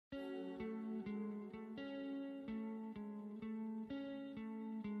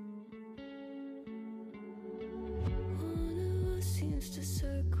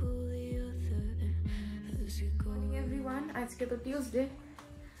আজকে তো টিউসডে,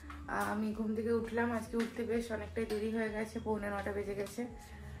 আমি ঘুম থেকে উঠলাম। আজকে উঠতে বেশ অনেকটাই দেরি হয়ে গেছে, 9:45 বেজে গেছে।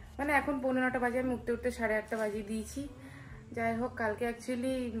 মানে এখন 9:45 বাজে, আমি উঠতে উঠতে 8:30 বাজিয়ে দিয়েছি। যাই হোক, কালকে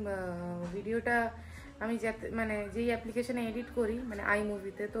অ্যাকচুয়ালি ভিডিওটা আমি যাতে মানে যেই অ্যাপ্লিকেশনে এডিট করি, মানে আই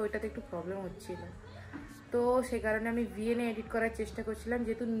মুভিতে, তো ওইটাতে একটু প্রবলেম হচ্ছিল। তো সেই কারণে আমি ভিএনে এডিট করার চেষ্টা করছিলাম,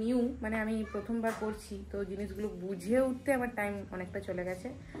 যেহেতু নিউ, মানে আমি প্রথমবার করছি, তো জিনিসগুলো বুঝে উঠতে আমার টাইম অনেকটা চলে গেছে।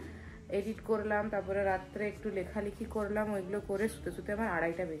 এডিট করলাম, তারপরে রাত্রে একটু লেখালেখি করলাম, ওইগুলো করে শুতে শুতে আমার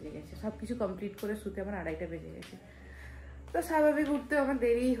 2:30 বেজে গেছে। সব কিছু কমপ্লিট করে শুতে আমার 2:30 বেজে গেছে। তো স্বাভাবিক উঠতে আমার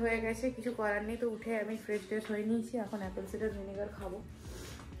দেরি হয়ে গেছে, কিছু করার নেই। তো উঠে আমি ফ্রেশ ট্রেশ হয়ে নিয়েছি, এখন অ্যাপেল সিডার ভিনেগার খাবো।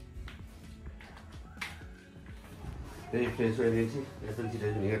 এই ফ্রেশ হয়ে গেছি, অ্যাপেল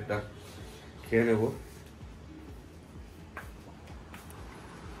সিডার ভিনেগারটা খেয়ে নেবো।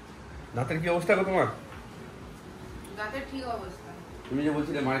 দাঁতের কি অবস্থা গো তোমার? দাঁতের ঠিক অবস্থা। তুমি যে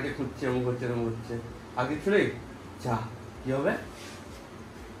বলছিলে মাড়িতে খুঁজছে, এমন হচ্ছে এমন হচ্ছে, আগে শুনে চা কি হবে?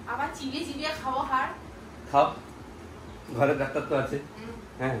 আবার চিবিয়ে চিবিয়ে খাবো। হাড় খাও, ঘরে ডাক্তার তো আছে।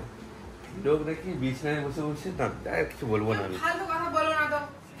 হ্যাঁ, লোক দেখি বিছানায় বসে বসে দাঁত, কিছু বলবো না আমি। ফালতু কথা বলো না তো।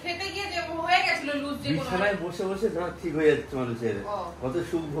 খেতে গিয়ে যে হয়ে গেছিল লুজ, যে বিছানায় বসে বসে দাঁত ঠিক হয়ে যাচ্ছে মানুষের। কত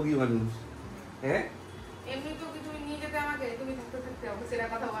সুখভোগী মানুষ। হ্যাঁ, এমনি তো তুমি নিয়ে যেতে আমাকে, তুমি থাকতে থাকতে আমাকে সেটা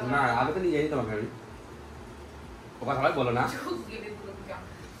কথা বলো না। আগে তো নিয়ে যাই তোমাকে আমি, ও কথা ভাই বলো না।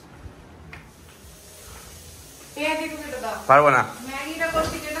 পারবো না।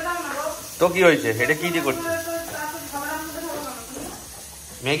 তো কি হয়েছে, এটা কি দিয়ে করছো?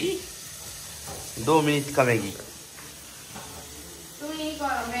 ম্যাগি 2 মিনিট কা ম্যাগি।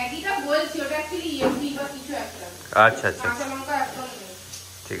 আচ্ছা আচ্ছা,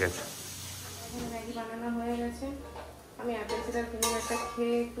 ঠিক আছে। ম্যাগি বানানো হয়ে গেছে। আমি অ্যাপেল সিডার ভিনেগারটা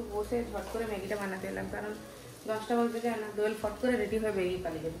খেয়ে একটু বসে ঝট করে ম্যাগিটা বানাতে এলাম, কারণ 10টা বলতে যায় না, দোয়েল ফট করে রেডি হয়ে বেরিয়ে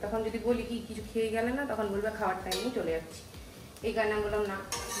পালিয়ে যাবে। তখন যদি বলি কি কিছু খেয়ে গেলে না, তখন বলবে খাওয়ার টাইমে চলে যাচ্ছি। এই কারণে আমি বললাম না,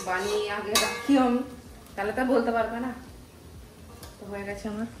 বানিয়ে আগে রাখি আমি, তাহলে তো বলতে পারবে না। তো হয়ে গেছে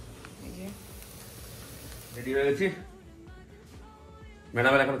আমার, এই যে রেডি হয়ে গেছি।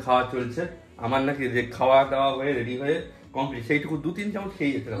 ম্যাডামের এখন খাওয়া চলছে। আমার নাকি যে খাওয়া দাওয়া হয়ে রেডি হয়ে কমপ্লিট, সেইটুকু 2-3 চামচ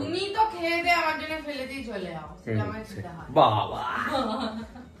খেয়ে যেতে হবে। তুমি তো খেয়ে দে, আমার জন্য ফেলে দিয়ে চলে যাও, সেটা আমার চিন্তা হয়। বাবা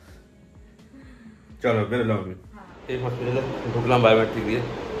চলো বেরোলাম আমি। এই হসপিটালে ঢুকলাম বায়োমেট্রিক দিয়ে,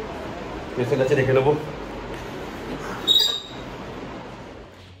 পেশেন্ট আছে দেখে নেবো।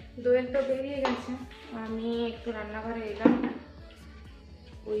 দোয়েল তো বেরিয়ে গেছে, আমি একটু রান্নাঘরে এলাম।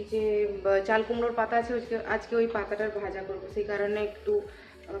 ওই যে চাল কুমড়োর পাতা আছে, আজকে ওই পাতাটার ভাজা করবো, সেই কারণে একটু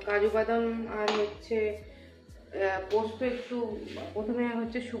কাজু বাদাম আর হচ্ছে পোস্ত একটু প্রথমে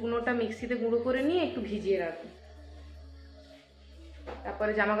হচ্ছে শুকনোটা মিক্সিতে গুঁড়ো করে নিয়ে একটু ভিজিয়ে রাখবো।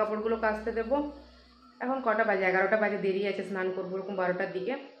 তারপরে জামা কাপড়গুলো কাচতে দেবো। এখন কটা বাজে? 11টা বাজে, দেরি আছে, স্নান করবো এরকম 12টার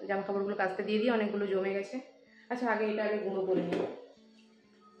দিকে। জামা কাপড়গুলো কাচতে দিয়ে দিয়ে অনেকগুলো জমে গেছে। আচ্ছা, এটা আগে গুঁড়ো করে নিই।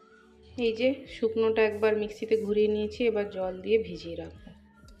 এই যে শুকনোটা একবার মিক্সিতে ঘুরিয়ে নিয়েছি, এবার জল দিয়ে ভিজিয়ে রাখবো।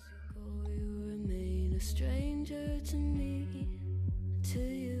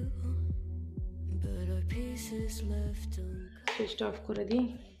 সুইচটা অফ করে দিই।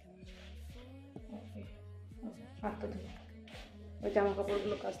 হাতটা ধুয়ে ওই জামা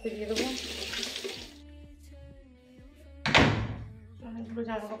কাপড়গুলো কাচতে দিয়ে দেবো। অনেকগুলো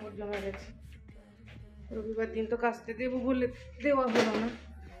জামা কাপড় জমে গেছে, রবিবার দিন তো কাচতে দেবো বলে দেওয়া হলো না,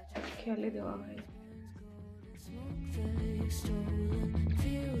 খেয়ালে দেওয়া হয়।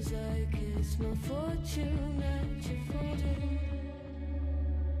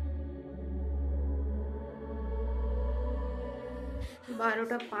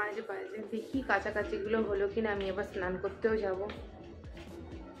 12:05 বাজে, দেখি কাছাকাছিগুলো হলো কিনা। আমি এবার স্নান করতেও যাব।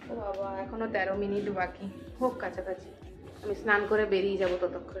 ও বাবা, এখনো 13 মিনিট বাকি, হোক কাছাকাছি, আমি স্নান করে বেরিয়ে যাব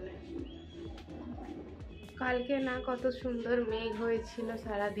ততক্ষণে। কালকে না কত সুন্দর মেঘ হয়েছিল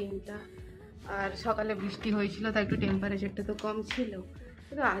সারা দিনটা, আর সকালে বৃষ্টি হয়েছিল, তাই একটু টেম্পারেচারটা তো কম ছিল।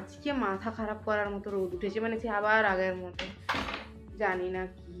 কিন্তু আজকে মাথা খারাপ করার মতো রোদ উঠেছে, মানে সে আবার আগের মতো। জানি না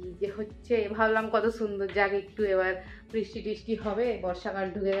কি যে হচ্ছে। ভাবলাম কত সুন্দর, যাক একটু এবার বৃষ্টি টিষ্টি হবে, বর্ষাকাল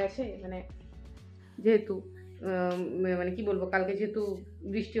ঢুকে গেছে। মানে যেহেতু মানে কি বলবো, কালকে যেহেতু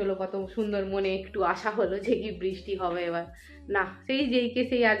বৃষ্টি হলো, কত সুন্দর, মনে একটু আশা হলো যে কি বৃষ্টি হবে এবার। না, সেই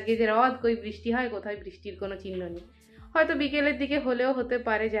আজকে যে রদ, কই বৃষ্টি হয় কোথায়? বৃষ্টির কোনো চিহ্ন নেই। হয়তো বিকেলের দিকে হলেও হতে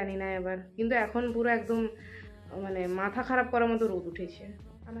পারে, জানি না এবার। কিন্তু এখন পুরো একদম মানে মাথা খারাপ করার মতো রোদ উঠেছে।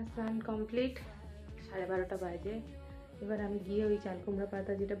 আমার স্নান কমপ্লিট, 12:30 বাজে। এবার আমি গিয়ে ওই চাল কুমড়া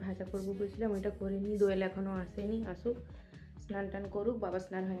পাতা যেটা ভাজা করবো বলছিলাম, ওইটা করে নিই। দোয়েল এখনও আসেনি, আসুক, স্নান টান করুক। বাবা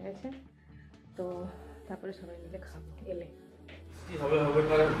স্নান হয়ে গেছে, তো তারপরে সবাই মিলে খাবো। এলে কি হবে হবে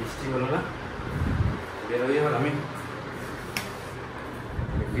করে, বৃষ্টি হলো না, বেরোই আর আমি।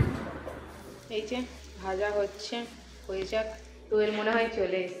 এই যে ভাজা হচ্ছে, হয়ে যাক। তো এর মনে হয়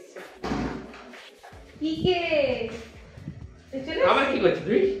চলে এসছে। কি কে আমার কি করছিস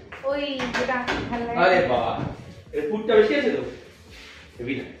তুই? ওই যেটা ভালো লাগে। আরে বাবা, এর ফুটটা বেশি আছে তো,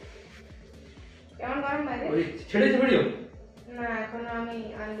 হেভি না? কেমন গরম বাইরে? ওই ছেড়েছে ভিডিও না এখনো আমি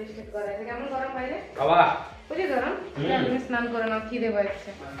আনলিস্টেড করা আছে। কেমন গরম বাইরে? বাবা বুঝে গরম? তুমি স্নান করে নাও, খিদে পাচ্ছে।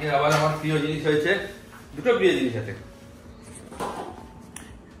 আজকে আবার আমার প্রিয় জিনিস হয়েছে, দুটো প্রিয় জিনিস আছে।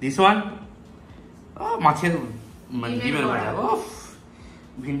 দিস ওয়ান মাছের ডিমের ভাজা। ওফ,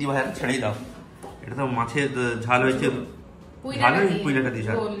 ভিন্ডি ভাজা ছেড়েই দাও। এটা তো মাছের ঝাল হয়েছে, ঝাল পুইলাটা দিয়ে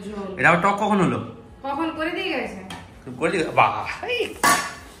ঝাল। এটা আবার টক কখন হলো? কখন করে দিয়ে গেছে? করে দিয়ে বাহ,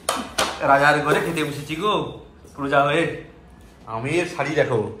 রাজার ঘরে খেতে বসেছি গো প্রজা হয়ে। আমের শাড়ি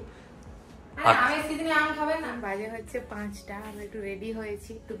দেখো। আমের সিজনে আম খাবে না? বাজে হচ্ছে 5টা, আমি একটু রেডি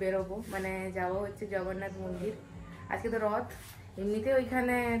হয়েছি, একটু বেরোবো, মানে যাবো হচ্ছে জগন্নাথ মন্দির। আজকে তো রথ, এমনিতে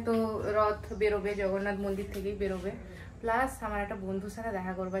ওইখানে তো রথ বেরোবে, জগন্নাথ মন্দির থেকেই বেরোবে। প্লাস আমার একটা বন্ধুর সাথে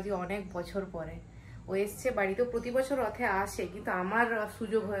দেখা করবো আজকে অনেক বছর পরে। ও এসছে বাড়িতেও, প্রতি বছর রথে আসে, কিন্তু আমার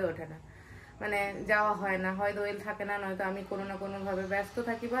সুযোগ হয়ে ওঠে না, মানে যাওয়া হয় না, হয় দোয়েল থাকে না, নয়তো আমি কোনো না কোনোভাবে ব্যস্ত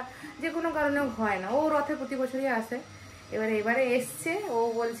থাকি, বা যে কোনো কারণেও হয় না। ও রথে প্রতি বছরই আসে, এবারে এসছে। ও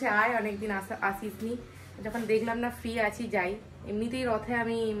বলছে আয়, অনেকদিন আসিসনি। যখন দেখলাম না ফ্রি আছি যাই। এমনিতেই রথে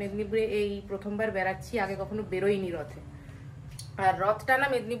আমি মেদিনীপুরে এই প্রথমবার বেড়াচ্ছি, আগে কখনো বেরোইনি রথে। আর রথটা না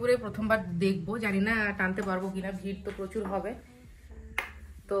মেদিনীপুরে প্রথমবার দেখবো, জানি না টানতে পারবো কিনা, ভিড় তো প্রচুর হবে।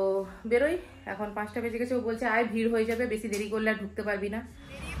 তো বেরোই, এখন 5টা বেজে গেছে। ও বলছে আয়, ভিড় হয়ে যাবে, বেশি দেরি করলে আর ঢুকতে পারবি না।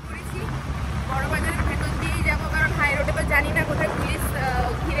 বেরিয়ে পড়েছি, বড় বাজারের ভেতর দিয়েই যাবো, কারণ হাই রোডে তো জানি না কোথায় পুলিশ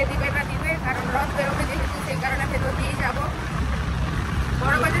ঘিরে দিবে না দিবে, কারণ রথ বেরোবে যেহেতু, সেই কারণে ভেতর দিয়েই যাবো,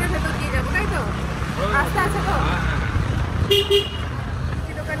 বড় বাজারের ভেতর দিয়ে যাবো, তাই তো? রাস্তা আছে তো?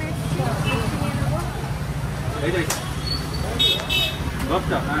 দোকানে নিয়ে নেবো।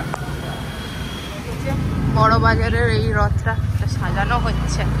 বড় বাজারের এই রথটা সাজানো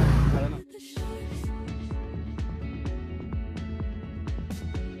হচ্ছে।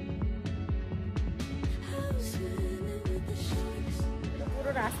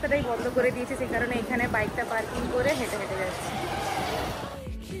 পুরো রাস্তাটাই বন্ধ করে দিয়েছে, সেই কারণে এখানে বাইকটা পার্কিং করে হেঁটে হেঁটে যাচ্ছে।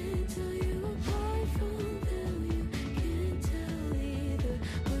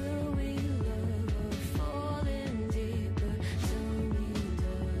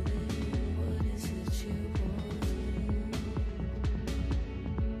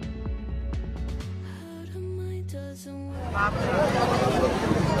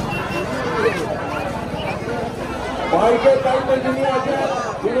 মাইকের দায়িত্বে যিনি আছেন,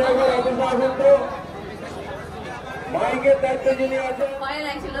 তিনি একবার অবস্থা আসেন তো। মাইকের দায়িত্বে যিনি আছেন। ভয়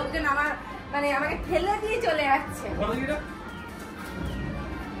লাগছে, লোকজন আমার মানে আমাকে ঠেলে দিয়ে চলে যাচ্ছে।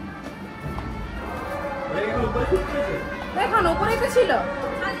 দেখুন উপরেই তো ছিল।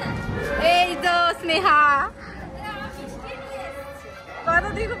 এই তো স্নেহা,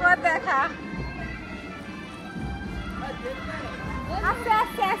 কতদিন পর দেখা। আস্তে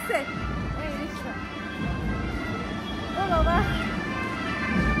আস্তে আস্তে, ও বাবা,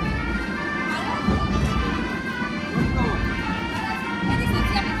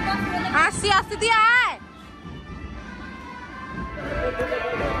 আসছি আসতে দিয়ে আয়।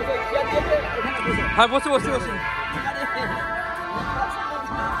 হ্যাঁ বসে বসে বসে।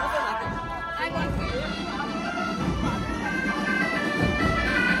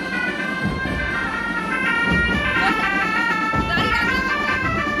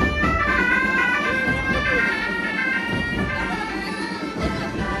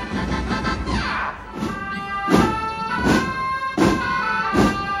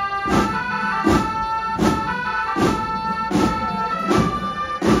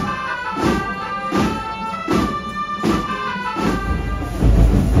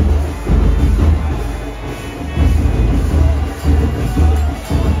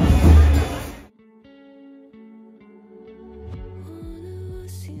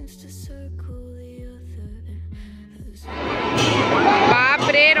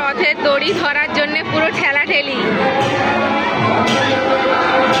 বাপরে, রথের দড়ি ধরার জন্য পুরো ঠেলাঠেলি।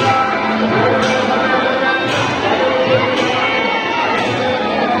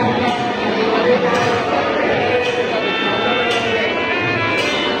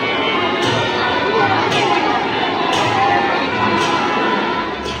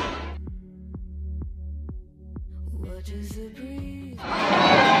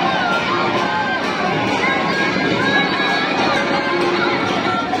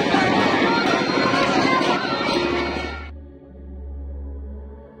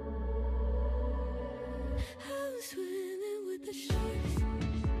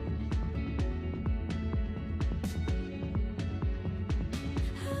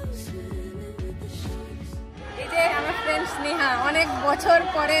 ফ্রেন্ড স্নেহা, অনেক বছর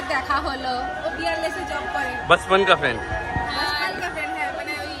পরে দেখা হলো। ও বিয়ারলেসে জব করে। बचपन का फ्रेंड। বচপন কা ফ্রেন্ড হ্যাঁ,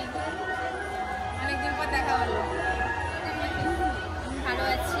 মানে ওই অনেকদিন পর দেখা হলো। ভালো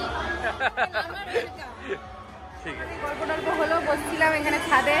আছি। ঠিক আছে। গল্প টল্প হলো, বসছিলাম এখানে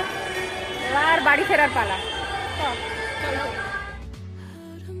ছাদে, আর বাড়ি ফেরার পালা। চলো।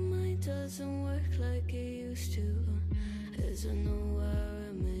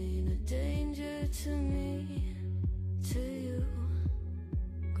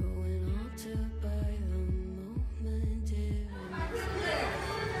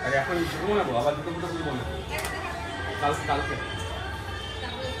 আরে এখন ঘুমো না গো, আবার দুটো বলবো না। কালকে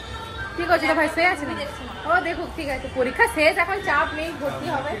ঠিক আছে ভাই, সে আছে নাকি? ও দেখুক, ঠিক আছে, পরীক্ষা শেষ, এখন চাপ নেই, ভর্তি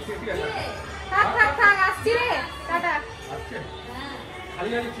হবে। থাক থাক থাক, আসছি রে, টাটা। খালি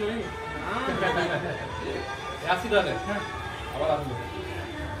গাড়ি ছিল নাকি? আসছি তাহলে, হ্যাঁ আবার আসবো।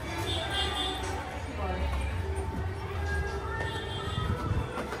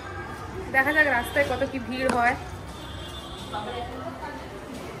 দেখা যাক রাস্তায় কত কি ভিড় হয়।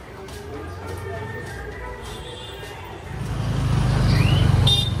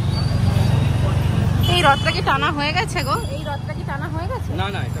 এই রথটা কি টানা হয়ে গেছে গো? এই রথটা কি টানা হয়ে গেছে? না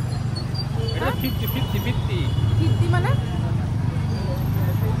না, এটা 50 কীর্তি মানে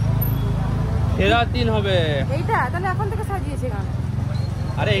ফেরা দিন হবে। এইটা তাহলে এখন থেকে সাজিয়েছে কেন?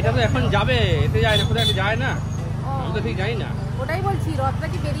 আরে এটা তো এখন যাবে, এতে যায় না, কোথায় যায় না, আমি তো ঠিক জানি না। ওটাই বলছি, রথটা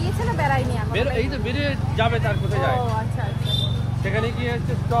কি বেরিয়েছে না বেরায়নি এখন? এই তো বেরিয়ে যাবে, তার কোথায় যায়? ও আচ্ছা আচ্ছা। সেখানে গিয়ে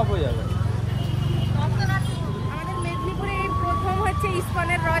হচ্ছে স্টপ হয়ে যাবে। আমাদের মেদিনীপুরে এই প্রথম হচ্ছে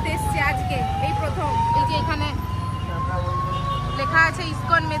ইসকনের রথ এসছে আজকে, এই প্রথম। এই যে এখানে লেখা আছে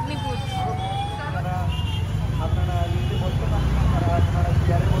ইসকন মেদিনীপুর।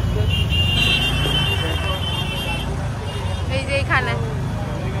 এই যে এখানে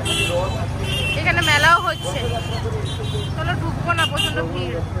মেলাও হচ্ছে। চলো ঢুকবো না, প্রচন্ড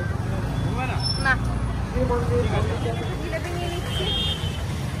ভিড় না। জিলাপি নিয়ে নিচ্ছি,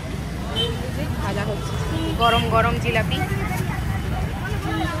 ভাজা হচ্ছে, গরম গরম জিলাপি।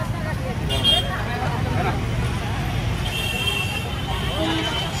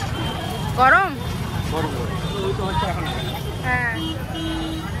 গরম হ্যাঁ।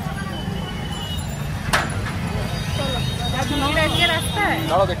 রাস্তায়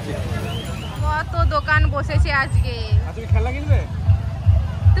কত দোকান বসেছে আজকে। তুমি খেলনা কিনবে?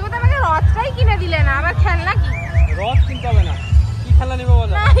 তুমি তো আমাকে রথটাই কিনে দিলে না, আবার খেলনা কি? রথ কিনতে হবে না, কি খেলনা নেবে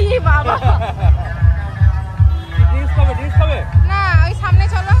বলো? বাবা ড্রিঙ্কস খাবে? না, ওই সামনে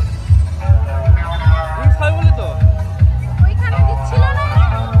চলো। ড্রিঙ্কস খাবে বলে তো ওইখানে দিচ্ছিল না?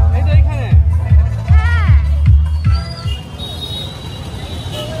 এই তো এইখানে। হ্যাঁ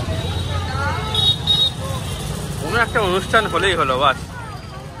কোনো একটা অনুষ্ঠান হলেই হলো, বাস।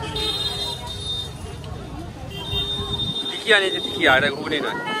 কি আনিয়েছে? কি আর ঘুগনি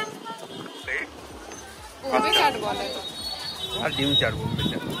নয়, আর ডিম চাট।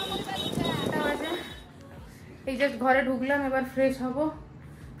 এই যে ঘরে ঢুকলাম, এবার ফ্রেশ হব।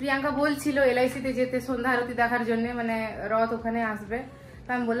 প্রিয়াঙ্কা বলছিল এলআইসিতে যেতে সন্ধ্যা আরতি দেখার জন্য, মানে রথ ওখানে আসবে। তো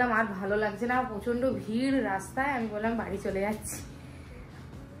আমি বললাম আর ভালো লাগছে না, প্রচন্ড ভিড় রাস্তায়, আমি বললাম বাড়ি চলে যাচ্ছি।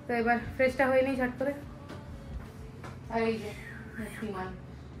 তো এবার ফ্রেশটা হয়ে নেই ঝট করে। আর এই যে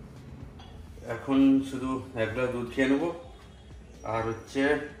এখন শুধু এক গ্লাস দুধ খেয়ে নেবো, আর হচ্ছে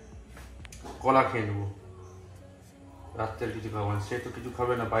কলা খেয়ে নেবো। রাত্রের কিছু খাবো না, সে তো কিছু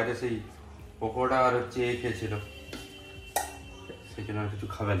খাবে না, বাইরে সেই পকোড়া আর হচ্ছে এ খেয়েছিল, সেই জন্য আর কিছু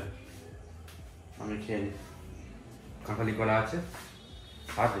খাবে না। আমি খেয়ে নিই, কাঁঠালি কলা আছে,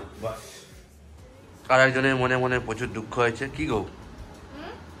 আর বাস। আর একজনের মনে মনে প্রচুর দুঃখ হয়েছে। কি গো?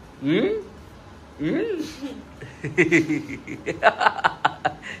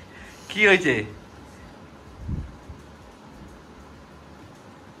 কি হয়েছে?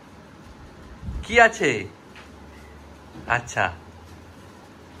 কি আছে? আচ্ছা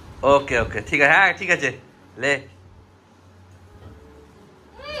ওকে ওকে, ঠিক আছে, হ্যাঁ ঠিক আছে, লে।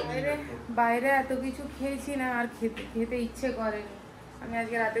 বাইরে এত কিছু খেয়েছি না, আর খেতে ইচ্ছে করেনি। আমি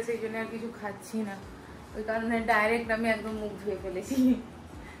আজকে রাতে সেই জন্য আর কিছু খাচ্ছি না, ওই কারণে ডাইরেক্ট আমি একদম মুখ ধুয়ে ফেলেছি।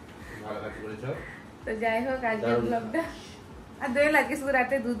 তো যাই হোক, আজকের ব্লগটা আর দোয়েল আজকে শুধু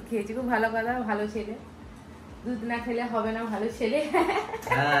রাতে দুধ খেয়েছি। খুব ভালো কথা, ভালো ছেলে। দুধ না খেলে হবে না ভালো ছেলে।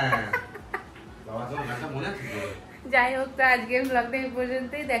 যাই হোক, তো আজকের ব্লগটা এই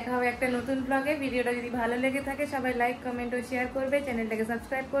পর্যন্তই। দেখা হবে একটা নতুন ব্লগে। ভিডিওটা যদি ভালো লেগে থাকে সবাই লাইক, কমেন্ট ও শেয়ার করবে, চ্যানেলটাকে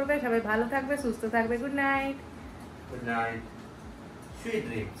সাবস্ক্রাইব করবে। সবাই ভালো থাকবে, সুস্থ থাকবে। Good night. Good night. Sweet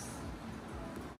dreams.